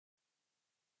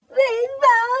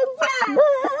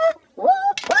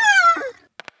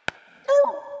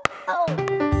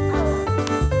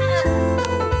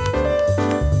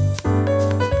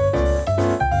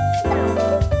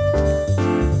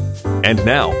And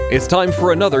now, it's time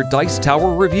for another Dice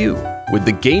Tower review with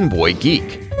the Game Boy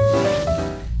Geek.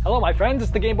 Hello my friends,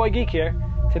 it's the Game Boy Geek here.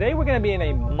 Today we're going to be in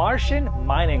a Martian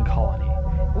mining colony.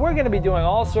 We're going to be doing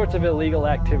all sorts of illegal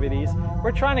activities.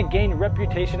 We're trying to gain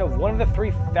reputation of one of the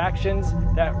three factions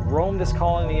that roam this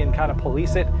colony and kind of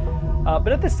police it. But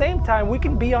at the same time, we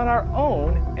can be on our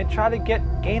own and try to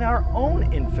gain our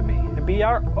own infamy and be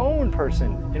our own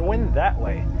person and win that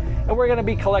way. And we're going to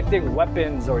be collecting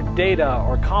weapons or data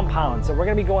or compounds. So we're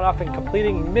going to be going off and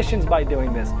completing missions by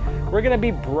doing this. We're going to be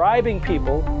bribing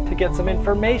people to get some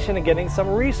information and getting some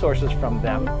resources from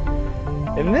them.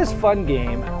 In this fun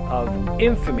game of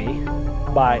Infamy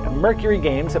by Mercury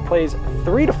Games, it plays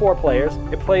 3 to 4 players.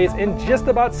 It plays in just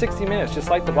about 60 minutes,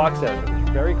 just like the box says. It's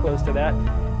very close to that.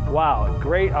 Wow,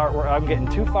 great artwork. I'm getting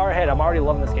too far ahead. I'm already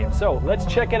loving this game. So let's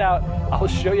check it out. I'll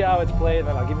show you how it's played, and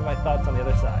then I'll give you my thoughts on the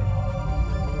other side.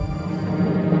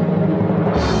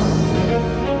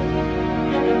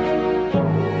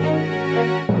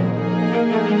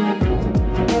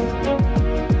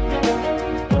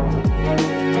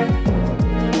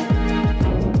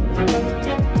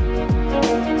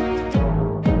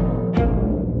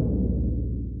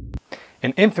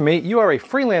 In Infamy, you are a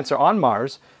freelancer on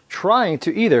Mars trying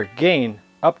to either gain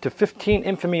up to 15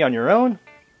 infamy on your own,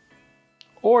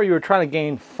 or you are trying to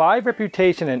gain 5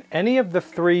 reputation in any of the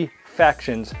 3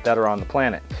 factions that are on the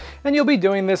planet. And you'll be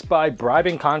doing this by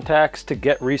bribing contacts to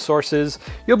get resources.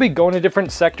 You'll be going to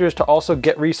different sectors to also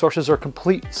get resources or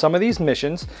complete some of these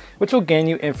missions, which will gain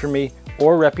you infamy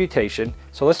or reputation.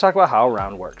 So let's talk about how a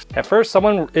round works. At first,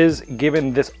 someone is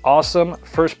given this awesome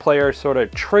first player sort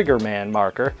of trigger man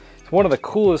marker. One of the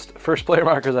coolest first player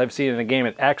markers I've seen in a game.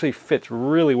 It actually fits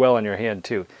really well in your hand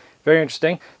too. Very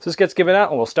interesting. So this gets given out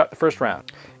and we'll start the first round.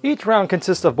 Each round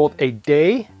consists of both a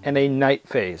day and a night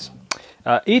phase.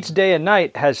 Each day and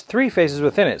night has 3 phases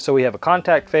within it. So we have a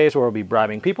contact phase where we'll be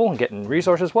bribing people and getting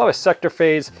resources. We'll have a sector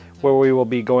phase where we will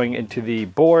be going into the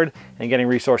board and getting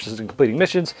resources and completing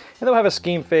missions. And then we'll have a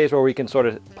scheme phase where we can sort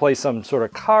of play some sort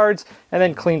of cards and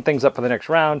then clean things up for the next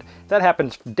round. That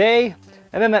happens day,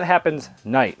 and then that happens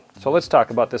night. So let's talk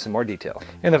about this in more detail.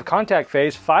 In the contact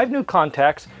phase, 5 new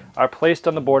contacts are placed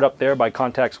on the board up there by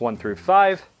contacts 1 through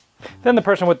 5. Then the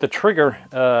person with the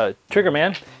trigger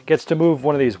man gets to move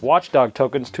one of these watchdog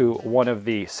tokens to one of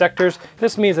the sectors.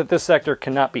 This means that this sector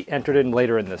cannot be entered in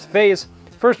later in this phase.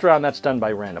 First round, that's done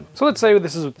by random. So let's say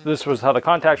this was how the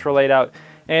contacts were laid out,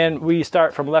 and we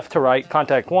start from left to right.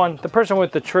 Contact 1, the person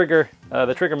with the trigger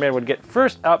man would get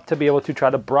first up to be able to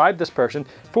try to bribe this person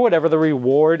for whatever the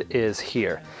reward is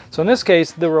here. So in this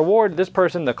case, the reward, this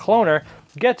person, the cloner,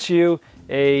 gets you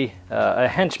a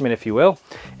henchman, if you will.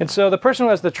 And so the person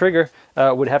who has the trigger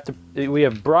would have to, we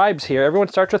have bribes here. Everyone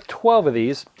starts with 12 of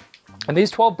these. And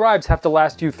these 12 bribes have to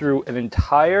last you through an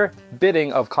entire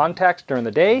bidding of contacts during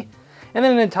the day, and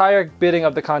then an entire bidding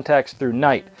of the contacts through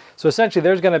night. So essentially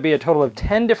there's going to be a total of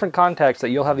 10 different contacts that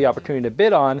you'll have the opportunity to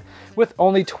bid on with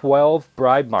only 12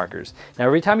 bribe markers. Now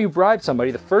every time you bribe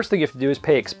somebody, the first thing you have to do is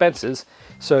pay expenses.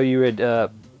 So you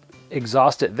would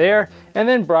exhaust it there and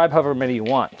then bribe however many you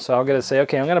want. So I'm going to say,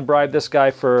 okay, I'm going to bribe this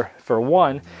guy for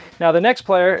 1. Now the next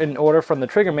player in order from the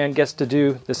trigger man gets to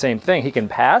do the same thing. He can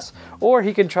pass or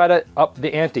he can try to up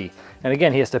the ante. And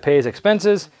again, he has to pay his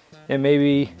expenses and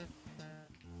maybe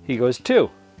he goes 2.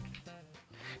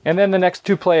 And then the next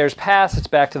 2 players pass, it's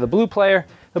back to the blue player.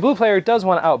 The blue player does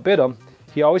want to outbid him.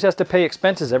 He always has to pay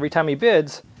expenses every time he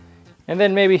bids. And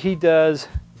then maybe he does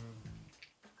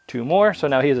 2 more, so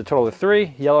now he has a total of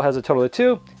 3. Yellow has a total of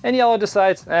 2, and yellow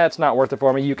decides, it's not worth it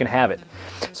for me, you can have it.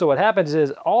 So what happens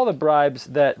is all the bribes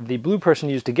that the blue person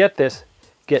used to get this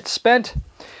get spent.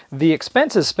 The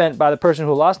expenses spent by the person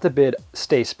who lost the bid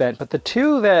stay spent, but the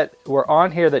 2 that were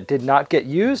on here that did not get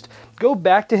used go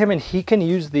back to him and he can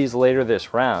use these later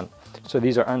this round. So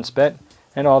these are unspent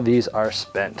and all these are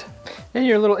spent. And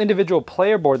your little individual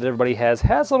player board that everybody has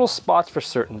little spots for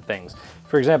certain things.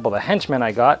 For example, the henchman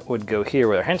I got would go here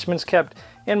where the henchman's kept,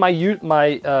 and my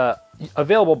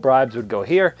available bribes would go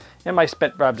here, and my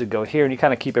spent bribes would go here, and you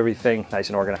kind of keep everything nice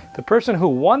and organized. The person who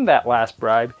won that last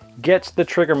bribe gets the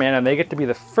trigger man, and they get to be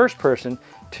the first person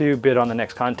to bid on the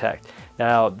next contact.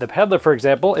 Now, the peddler, for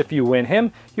example, if you win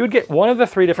him, you would get one of the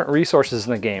 3 different resources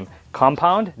in the game: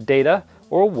 compound, data,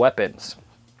 or weapons.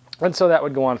 And so that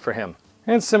would go on for him.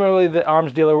 And similarly, the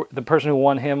arms dealer, the person who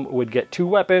won him, would get 2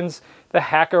 weapons, the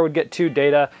hacker would get 2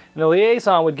 data, and the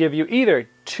liaison would give you either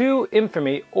 2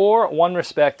 infamy or 1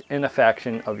 respect in a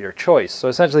faction of your choice. So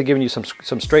essentially giving you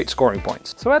some straight scoring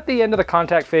points. So at the end of the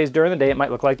contact phase during the day, it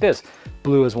might look like this.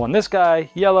 Blue has won this guy,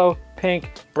 yellow,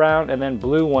 pink, brown, and then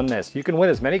blue won this. You can win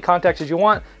as many contacts as you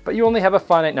want, but you only have a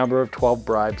finite number of 12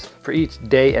 bribes for each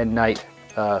day and night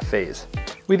phase.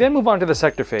 We then move on to the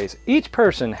sector phase. Each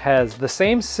person has the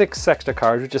same 6 sector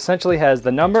cards, which essentially has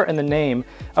the number and the name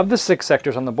of the 6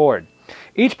 sectors on the board.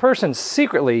 Each person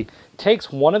secretly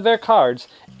takes one of their cards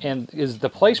and is the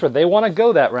place where they want to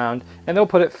go that round, and they'll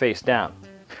put it face down.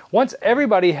 Once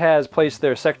everybody has placed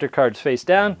their sector cards face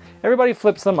down, everybody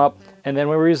flips them up, and then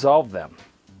we resolve them.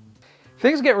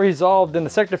 Things get resolved in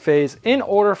the sector phase in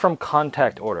order from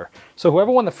contact order. So whoever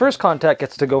won the first contact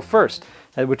gets to go first,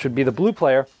 which would be the blue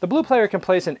player. The blue player can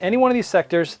place in any one of these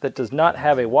sectors that does not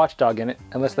have a watchdog in it,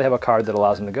 unless they have a card that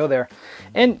allows them to go there.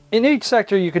 And in each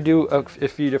sector you could do a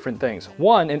few different things.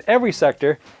 One, in every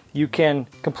sector you can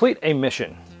complete a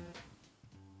mission.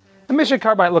 A mission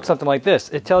card might look something like this.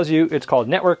 It tells you it's called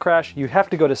Network Crash. You have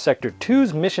to go to Sector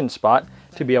 2's mission spot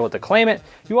to be able to claim it.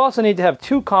 You also need to have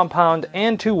 2 compound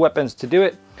and 2 weapons to do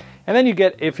it. And then you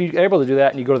get, if you're able to do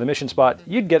that and you go to the mission spot,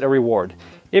 you'd get a reward.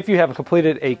 If you have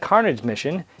completed a Carnage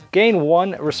mission, gain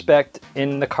 1 respect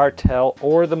in the cartel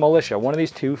or the militia, one of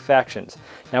these 2 factions.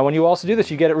 Now when you also do this,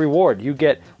 you get a reward. You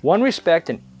get 1 respect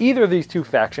in either of these 2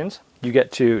 factions. You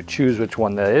get to choose which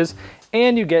one that is,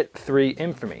 and you get 3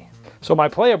 infamy. So my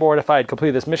player board, if I had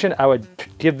completed this mission, I would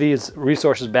give these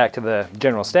resources back to the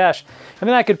general stash, and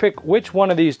then I could pick which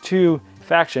one of these 2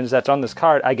 factions that's on this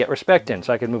card I get respect in.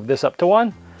 So I could move this up to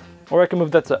 1, or I can move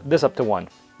this up to 1.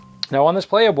 Now on this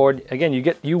player board, again,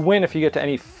 you win if you get to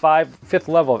any 5th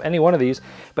level of any one of these,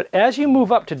 but as you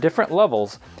move up to different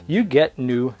levels, you get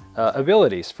new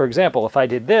abilities. For example, if I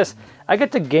did this, I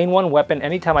get to gain 1 weapon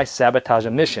anytime I sabotage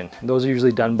a mission. Those are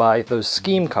usually done by those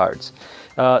scheme cards.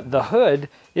 The hood,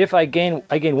 if I gain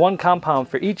 1 compound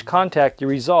for each contact you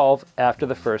resolve after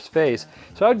the first phase.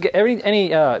 So I would get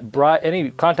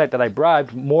any contact that I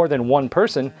bribed more than 1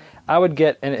 person, I would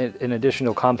get an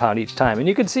additional compound each time. And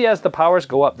you can see as the powers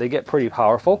go up, they get pretty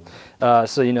powerful.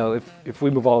 So you know, if we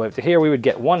move all the way up to here, we would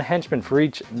get 1 henchman for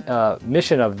each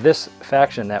mission of this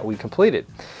faction that we completed.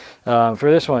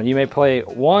 For this one, you may play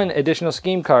 1 additional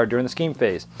scheme card during the scheme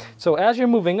phase. So as you're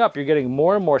moving up, you're getting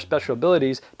more and more special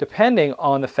abilities depending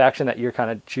on the faction that you're kind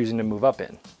of choosing to move up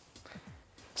in.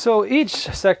 So each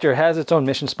sector has its own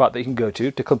mission spot that you can go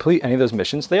to complete any of those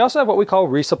missions. They also have what we call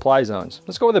resupply zones.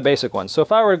 Let's go with the basic ones. So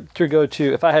if I were to go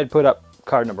to, if I had put up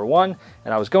card number 1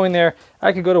 and I was going there,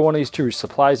 I could go to one of these 2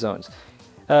 resupply zones.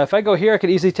 If I go here, I could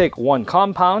easily take 1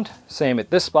 compound, same at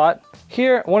this spot.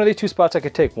 Here, one of these 2 spots I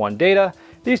could take 1 data.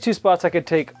 These 2 spots I could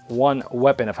take 1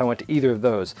 weapon if I went to either of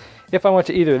those. If I went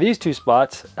to either of these 2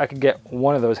 spots, I could get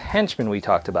 1 of those henchmen we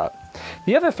talked about.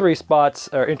 The other 3 spots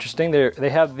are interesting. They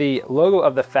have the logo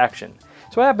of the faction.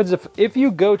 So what happens if you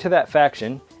go to that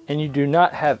faction and you do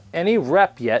not have any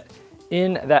rep yet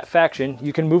in that faction,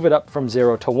 you can move it up from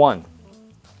 0 to 1.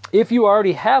 If you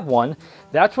already have 1,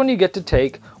 that's when you get to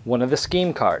take 1 of the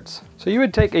scheme cards. So you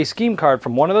would take a scheme card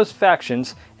from one of those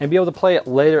factions and be able to play it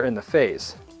later in the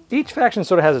phase. Each faction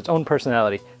sort of has its own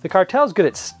personality. The cartel is good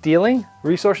at stealing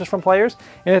resources from players,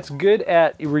 and it's good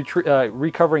at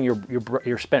recovering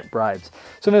your spent bribes.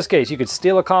 So in this case, you could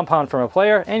steal a compound from a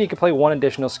player, and you could play 1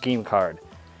 additional scheme card.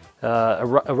 A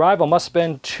rival must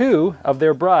spend 2 of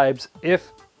their bribes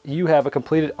if you have a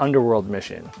completed underworld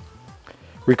mission.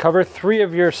 Recover 3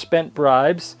 of your spent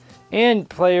bribes, and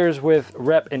players with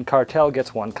rep and cartel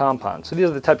gets 1 compound. So these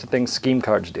are the types of things scheme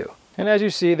cards do. And as you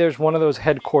see, there's one of those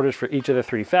headquarters for each of the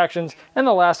 3 factions, and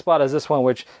the last spot is this one,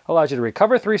 which allows you to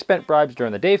recover 3 spent bribes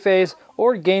during the day phase,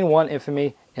 or gain 1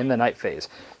 infamy in the night phase.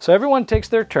 So everyone takes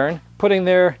their turn, putting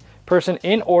their person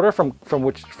in order from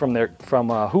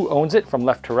who owns it, from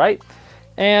left to right,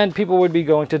 and people would be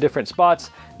going to different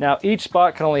spots. Now each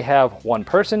spot can only have 1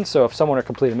 person, so if someone were to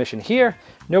complete a mission here,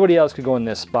 nobody else could go in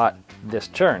this spot this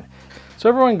turn. So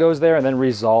everyone goes there and then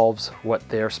resolves what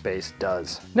their space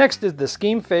does. Next is the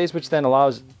scheme phase, which then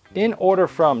allows, in order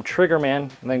from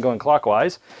Triggerman and then going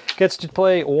clockwise, gets to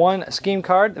play 1 scheme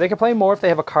card. They can play more if they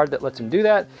have a card that lets them do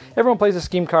that. Everyone plays a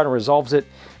scheme card and resolves it,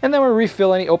 and then we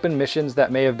refill any open missions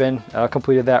that may have been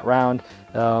completed that round.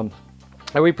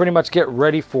 And we pretty much get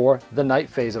ready for the night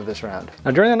phase of this round.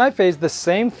 Now during the night phase, the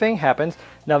same thing happens.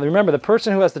 Now remember, the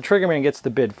person who has the Triggerman gets the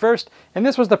bid first, and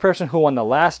this was the person who won the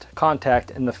last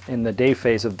contact in the day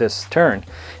phase of this turn.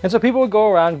 And so people would go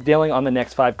around dealing on the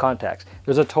next 5 contacts.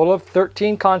 There's a total of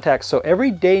 13 contacts, so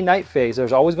every day-night phase,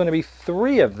 there's always going to be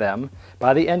 3 of them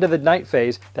by the end of the night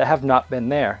phase that have not been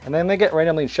there. And then they get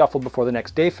randomly shuffled before the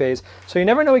next day phase, so you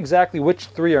never know exactly which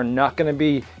 3 are not going to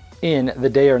be in the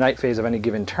day or night phase of any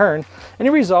given turn, and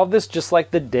you resolve this just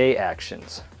like the day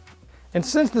actions. And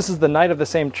since this is the night of the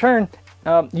same turn,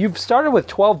 you've started with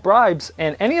 12 bribes,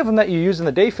 and any of them that you use in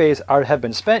the day phase have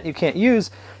been spent, you can't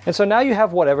use, and so now you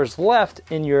have whatever's left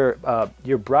in your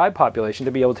bribe population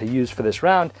to be able to use for this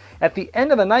round. At the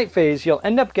end of the night phase, you'll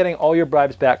end up getting all your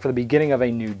bribes back for the beginning of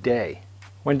a new day.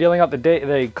 When dealing out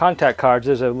the contact cards,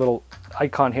 there's a little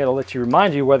icon here to let you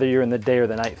remind you whether you're in the day or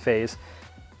the night phase.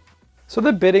 So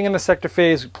the bidding in the sector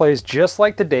phase plays just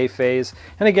like the day phase.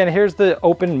 And again, here's the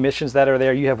open missions that are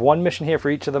there. You have one mission here for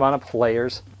each of the amount of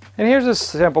players. And here's a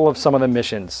sample of some of the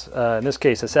missions. In this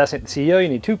case, assassinate the CEO, you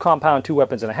need 2 compound, 2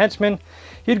 weapons, and a henchman.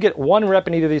 You'd get 1 rep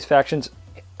in either of these factions,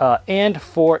 and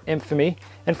for Infamy.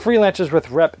 And freelancers with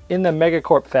rep in the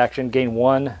Megacorp faction gain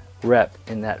 1 rep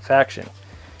in that faction.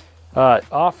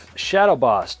 Off Shadow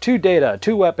Boss, 2 data,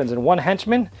 2 weapons, and 1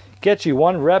 henchman. Gets you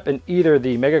 1 rep in either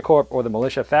the Megacorp or the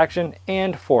Militia faction,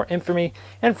 and for Infamy.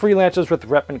 And freelancers with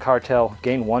rep in Cartel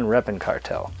gain 1 rep in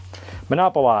Cartel.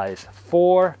 Monopolize,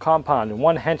 4 compound and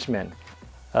 1 henchman.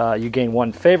 You gain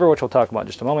 1 favor, which we'll talk about in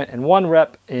just a moment, and 1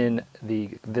 rep in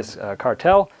this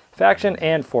Cartel faction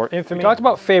and for Infamy. We talked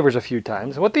about favors a few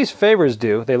times. What these favors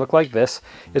do, they look like this,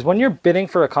 is when you're bidding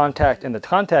for a contact in the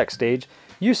contact stage,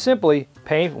 you simply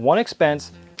pay 1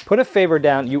 expense, put a favor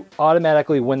down, you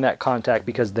automatically win that contact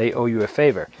because they owe you a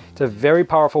favor. It's a very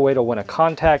powerful way to win a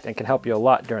contact and can help you a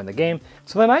lot during the game.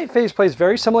 So the night phase plays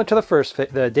very similar to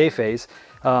the day phase.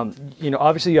 You know,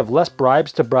 obviously you have less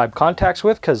bribes to bribe contacts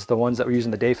with because the ones that were used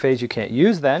in the day phase you can't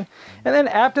use then. And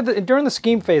then during the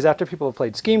scheme phase, after people have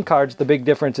played scheme cards, the big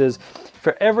difference is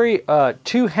for every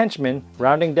 2 henchmen,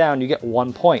 rounding down, you get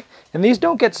 1 point. And these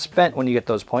don't get spent when you get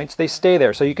those points, they stay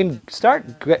there. So you can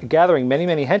start gathering many,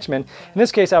 many henchmen. In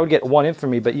this case, I would get 1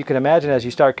 infamy, but you can imagine as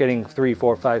you start getting 3,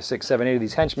 4, 5, 6, 7, 8 of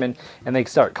these henchmen, and they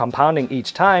start compounding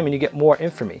each time, and you get more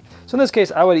infamy. So in this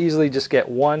case, I would easily just get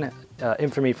 1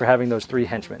 infamy for having those 3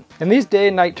 henchmen. And these day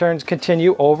and night turns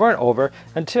continue over and over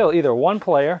until either 1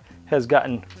 player has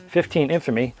gotten 15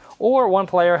 infamy or 1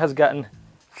 player has gotten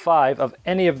 5 of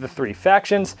any of the 3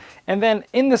 factions. And then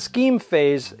in the scheme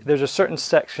phase, there's a certain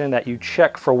section that you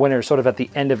check for winners sort of at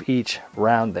the end of each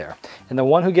round there. And the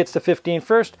one who gets to 15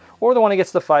 first or the one who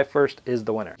gets to 5 first is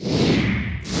the winner.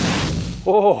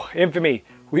 Oh, Infamy.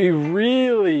 We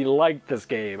really liked this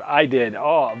game. I did.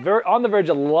 Oh, on the verge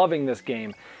of loving this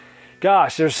game.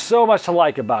 Gosh, there's so much to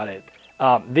like about it.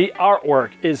 The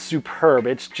artwork is superb.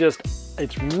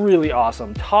 It's really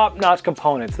awesome. Top-notch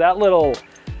components. That little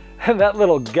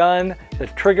gun, the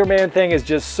trigger man thing is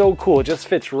just so cool. It just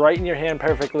fits right in your hand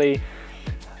perfectly.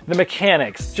 The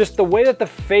mechanics, just the way that the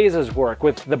phases work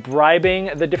with the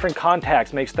bribing the different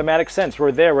contacts makes thematic sense.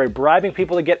 We're bribing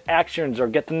people to get actions or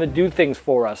get them to do things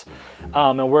for us.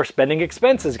 And we're spending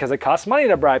expenses because it costs money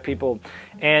to bribe people.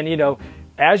 And, you know,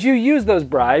 as you use those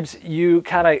bribes, you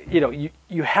kind of,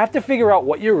 you have to figure out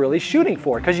what you're really shooting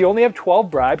for because you only have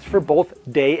 12 bribes for both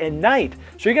day and night.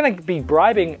 So you're going to be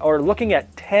bribing or looking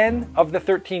at 10 of the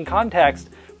 13 contacts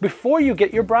before you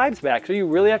get your bribes back. So you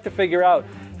really have to figure out,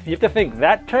 you have to think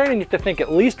that turn and you have to think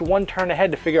at least 1 turn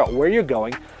ahead to figure out where you're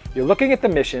going. You're looking at the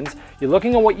missions, you're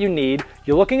looking at what you need,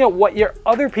 you're looking at what your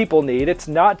other people need. It's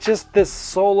not just this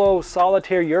solo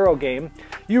solitaire Euro game.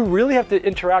 You really have to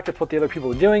interact with what the other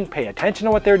people are doing, pay attention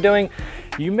to what they're doing.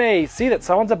 You may see that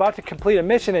someone's about to complete a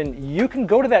mission and you can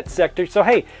go to that sector. So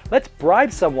hey, let's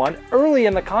bribe someone early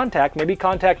in the contact, maybe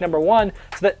contact number 1,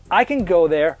 so that I can go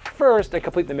there first and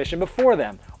complete the mission before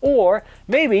them. Or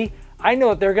maybe I know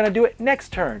that they're going to do it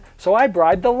next turn, so I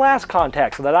bribe the last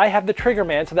contact so that I have the trigger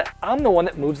man so that I'm the one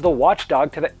that moves the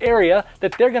watchdog to the area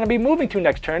that they're going to be moving to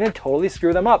next turn and totally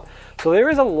screw them up. So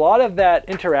there is a lot of that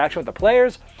interaction with the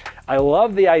players. I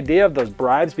love the idea of those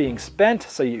bribes being spent,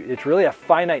 so it's really a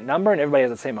finite number and everybody has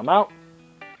the same amount.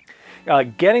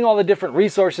 Getting all the different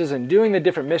resources and doing the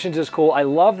different missions is cool. I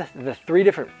love the 3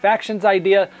 different factions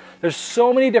idea. There's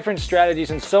so many different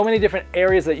strategies and so many different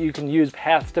areas that you can use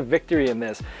paths to victory in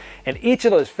this. And each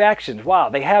of those factions, wow,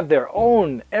 they have their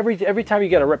own, every time you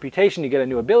get a reputation, you get a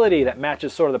new ability that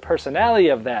matches sort of the personality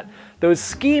of that. Those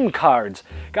scheme cards,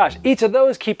 gosh, each of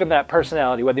those keeping that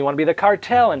personality, whether you want to be the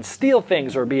cartel and steal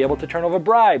things or be able to turn over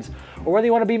bribes, or whether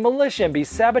you want to be militia and be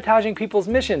sabotaging people's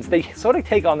missions, they sort of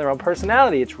take on their own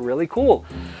personality. It's really cool.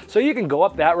 So you can go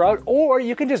up that route, or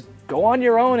you can just go on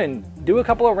your own and do a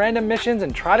couple of random missions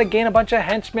and try to gain a bunch of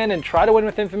henchmen and try to win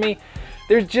with Infamy.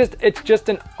 It's just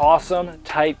an awesome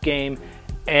tight game,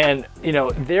 and you know,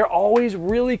 they're always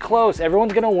really close.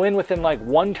 Everyone's gonna win within like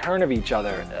 1 turn of each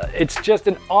other. It's just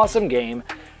an awesome game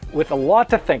with a lot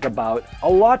to think about, a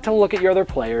lot to look at your other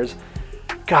players.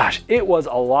 Gosh, it was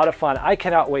a lot of fun. I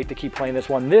cannot wait to keep playing this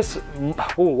one.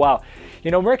 Oh wow.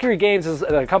 You know, Mercury Games is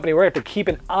a company we have to keep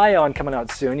an eye on coming out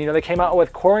soon. You know, they came out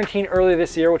with Quarantine earlier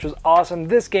this year, which was awesome.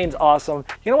 This game's awesome.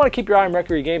 You don't want to keep your eye on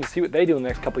Mercury Games to see what they do in the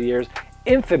next couple of years.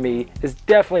 Infamy is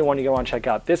definitely one you want to check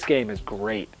out. This game is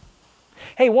great.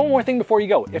 Hey, one more thing before you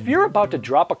go. If you're about to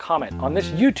drop a comment on this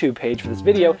YouTube page for this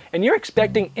video and you're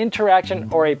expecting interaction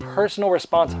or a personal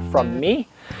response from me,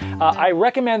 I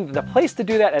recommend the place to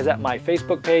do that is at my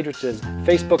Facebook page, which is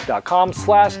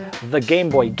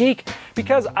facebook.com/thegameboygeek,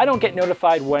 because I don't get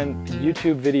notified when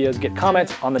YouTube videos get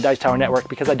comments on the Dice Tower Network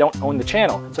because I don't own the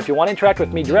channel. So if you want to interact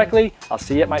with me directly, I'll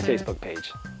see you at my Facebook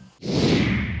page.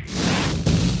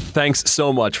 Thanks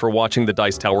so much for watching the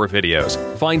Dice Tower videos.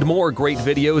 Find more great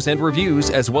videos and reviews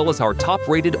as well as our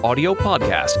top-rated audio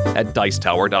podcast at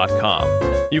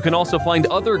Dicetower.com. You can also find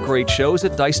other great shows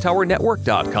at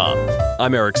Dicetowernetwork.com.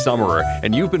 I'm Eric Summerer,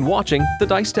 and you've been watching The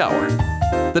Dice Tower.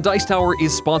 The Dice Tower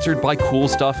is sponsored by Cool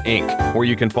Stuff Inc., where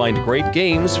you can find great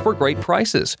games for great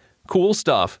prices. Cool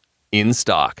stuff in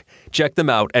stock. Check them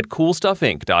out at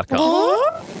CoolStuffInc.com.